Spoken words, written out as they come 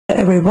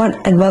Everyone,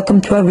 and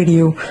welcome to our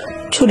video.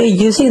 Today,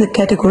 using the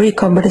category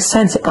Computer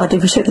Science and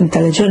Artificial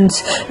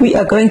Intelligence, we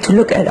are going to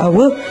look at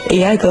our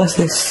AI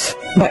glasses.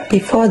 But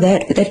before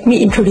that, let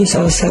me introduce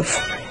ourselves.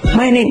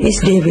 My name is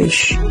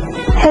Devish.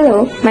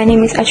 Hello, my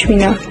name is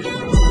Ashwina.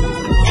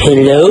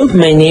 Hello,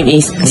 my name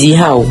is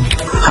Zihao.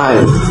 Hi,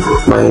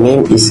 my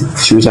name is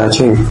Xu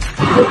Jiaqing.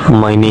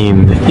 My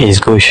name is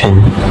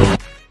Goshen.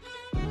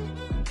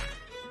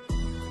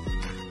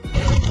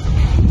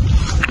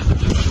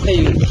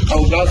 Hey,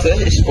 our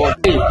glasses is for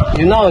free.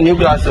 You know our new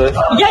glasses?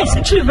 Yeah, it's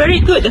actually very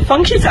good. The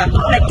functions are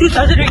like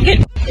 2,000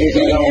 ringgit.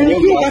 Our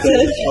new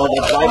glasses.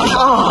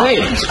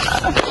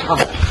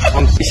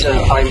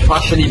 I'm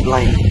partially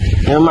blind.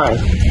 Never mind,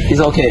 it's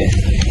okay.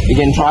 You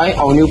can try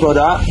our new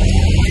product,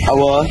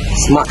 our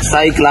smart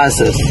sight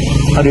glasses.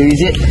 How do you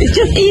use it? It's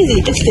just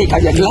easy. Just take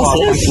out your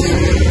glasses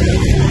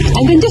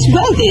and then just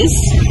wear this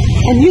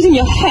and using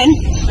your hand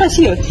press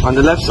here. On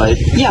the left side?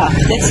 Yeah,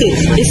 that's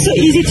it. It's so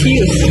easy to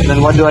use.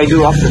 Then what do I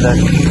do after that?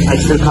 I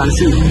still can't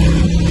see.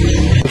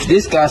 With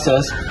these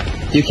glasses,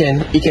 it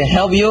can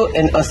help you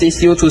and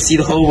assist you to see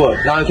the whole world.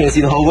 Now you can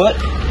see the whole world.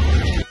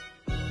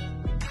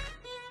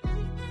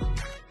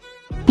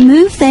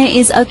 Move, there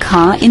is a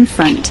car in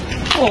front.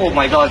 Oh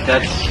my god,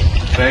 that's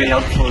very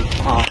helpful.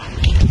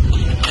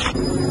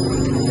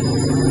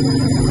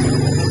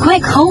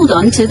 Quick, hold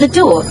on to the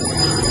door.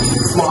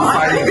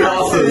 Smart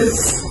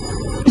glasses.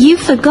 You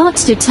forgot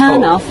to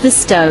turn off the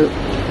stove.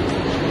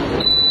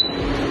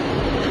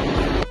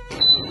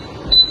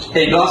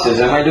 Hey glasses,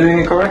 am I doing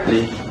it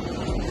correctly?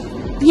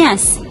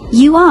 Yes,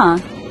 you are.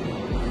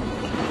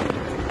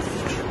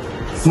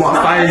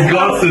 Smart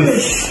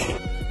glasses.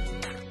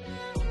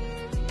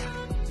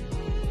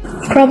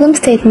 Problem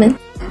statement: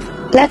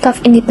 lack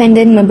of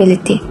independent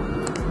mobility.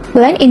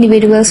 Blind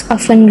individuals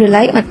often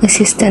rely on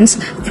assistance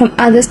from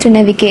others to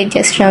navigate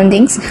their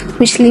surroundings,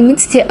 which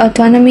limits their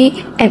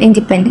autonomy and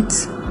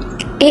independence.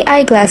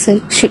 AI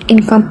glasses should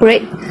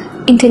incorporate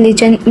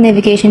intelligent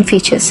navigation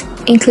features,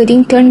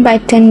 including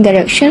turn-by-turn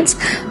directions,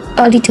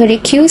 auditory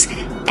cues,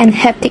 and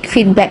haptic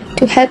feedback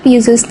to help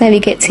users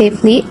navigate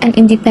safely and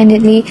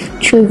independently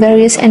through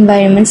various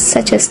environments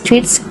such as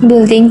streets,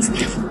 buildings,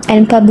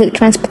 and public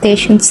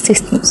transportation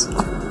systems.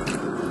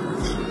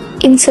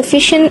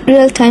 Insufficient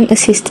real-time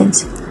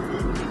assistance.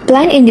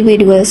 Blind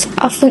individuals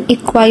often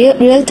require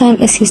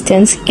real-time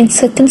assistance in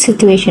certain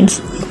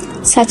situations,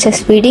 such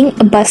as reading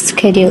a bus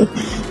schedule,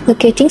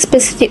 locating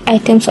specific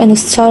items on a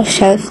store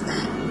shelf,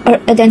 or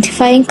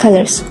identifying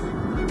colors.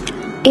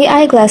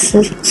 AI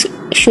glasses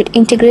should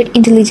integrate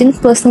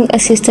intelligent personal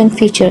assistant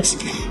features,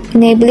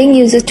 enabling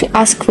users to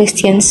ask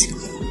questions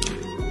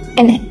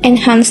and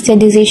enhance their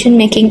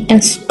decision-making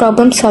and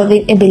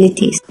problem-solving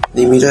abilities.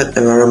 Limited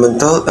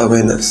environmental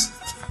awareness.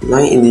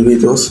 Blind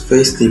individuals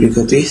face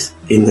difficulties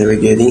in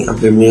navigating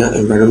unfamiliar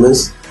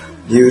environments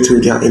due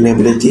to their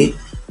inability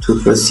to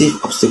perceive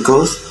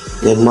obstacles,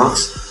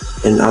 landmarks,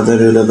 and other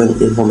relevant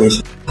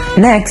information.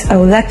 Next, I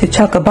would like to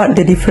talk about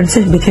the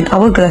differences between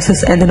our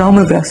glasses and the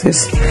normal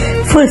glasses.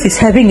 First is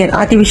having an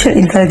artificial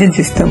intelligence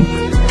system.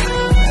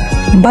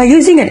 By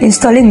using and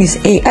installing this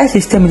AI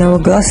system in our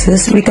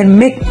glasses, we can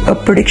make a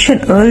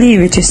prediction early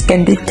which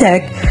can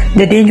detect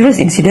the dangerous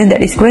incident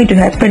that is going to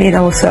happen in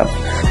ourselves.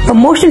 A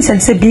motion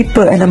sensor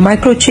beeper and a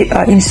microchip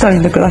are installed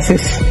in the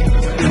glasses.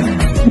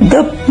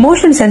 The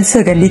motion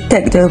sensor can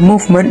detect the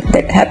movement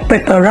that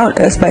happened around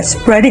us by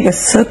spreading a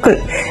circle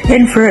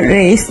infrared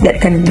rays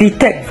that can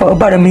detect for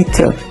about a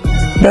meter.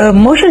 The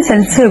motion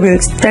sensor will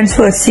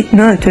transfer a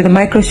signal to the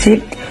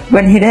microchip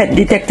when it had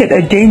detected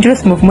a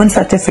dangerous movement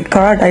such as a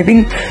car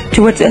driving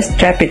towards us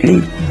rapidly.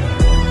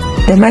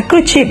 The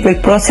microchip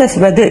will process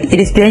whether it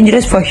is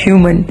dangerous for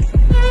human.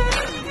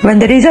 When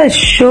the result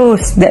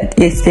shows that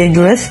it is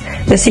dangerous,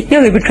 the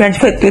signal will be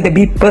transferred to the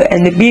beeper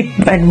and the beep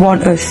and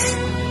warn us.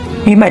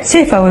 We might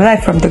save our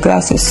life from the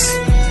glasses.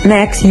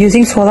 Next,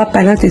 using solar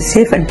panel to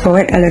save and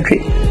provide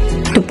electric.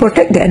 To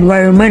protect the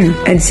environment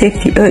and save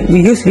the earth,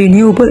 we use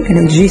renewable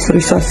energy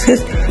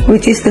resources,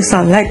 which is the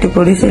sunlight, to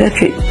produce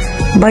electric.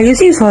 By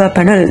using solar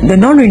panel, the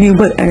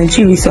non-renewable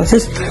energy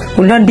resources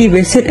will not be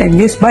wasted and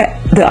used by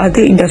the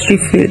other industry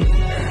field.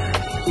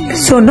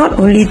 So not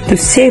only to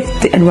save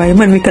the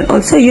environment, we can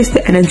also use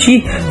the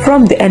energy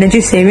from the energy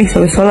savings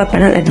of the solar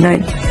panel at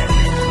night.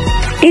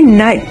 In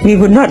night, we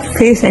would not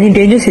face any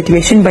dangerous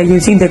situation by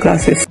using the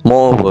glasses.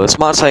 Moreover,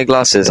 smart sight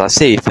glasses are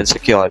safe and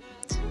secure.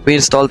 We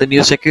installed the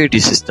new security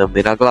system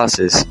in our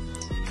glasses,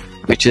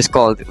 which is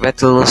called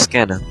retinal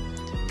scanner.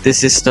 This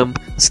system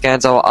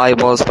scans our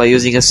eyeballs by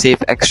using a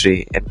safe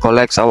X-ray and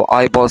collects our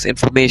eyeballs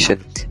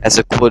information as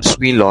a code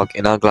screen log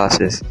in our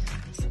glasses.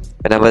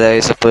 Whenever there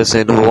is a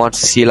person who wants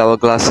to steal our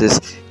glasses,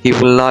 he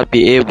will not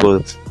be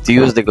able to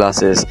use the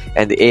glasses,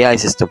 and the AI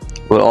system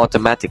will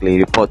automatically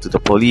report to the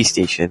police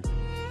station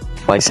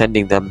by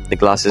sending them the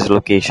glasses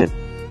location.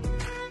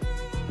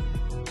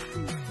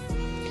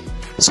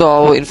 So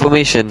our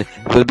information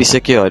will be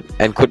secured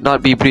and could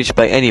not be breached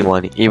by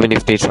anyone, even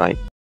if they tried.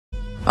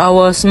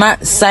 Our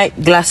smart sight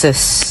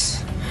glasses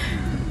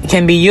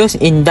can be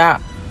used in dark.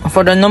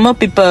 For the normal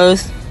people,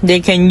 they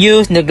can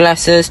use the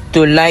glasses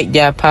to light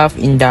their path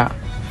in dark.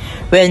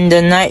 When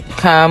the night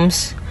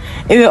comes,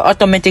 it will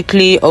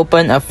automatically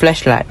open a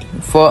flashlight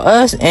for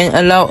us and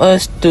allow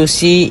us to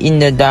see in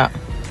the dark.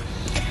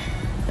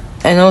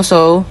 And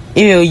also,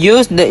 it will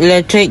use the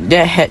electric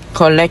that had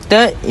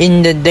collected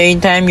in the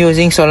daytime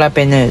using solar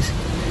panels.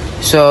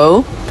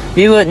 So,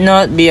 we would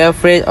not be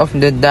afraid of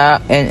the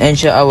dark and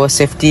ensure our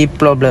safety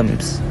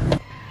problems.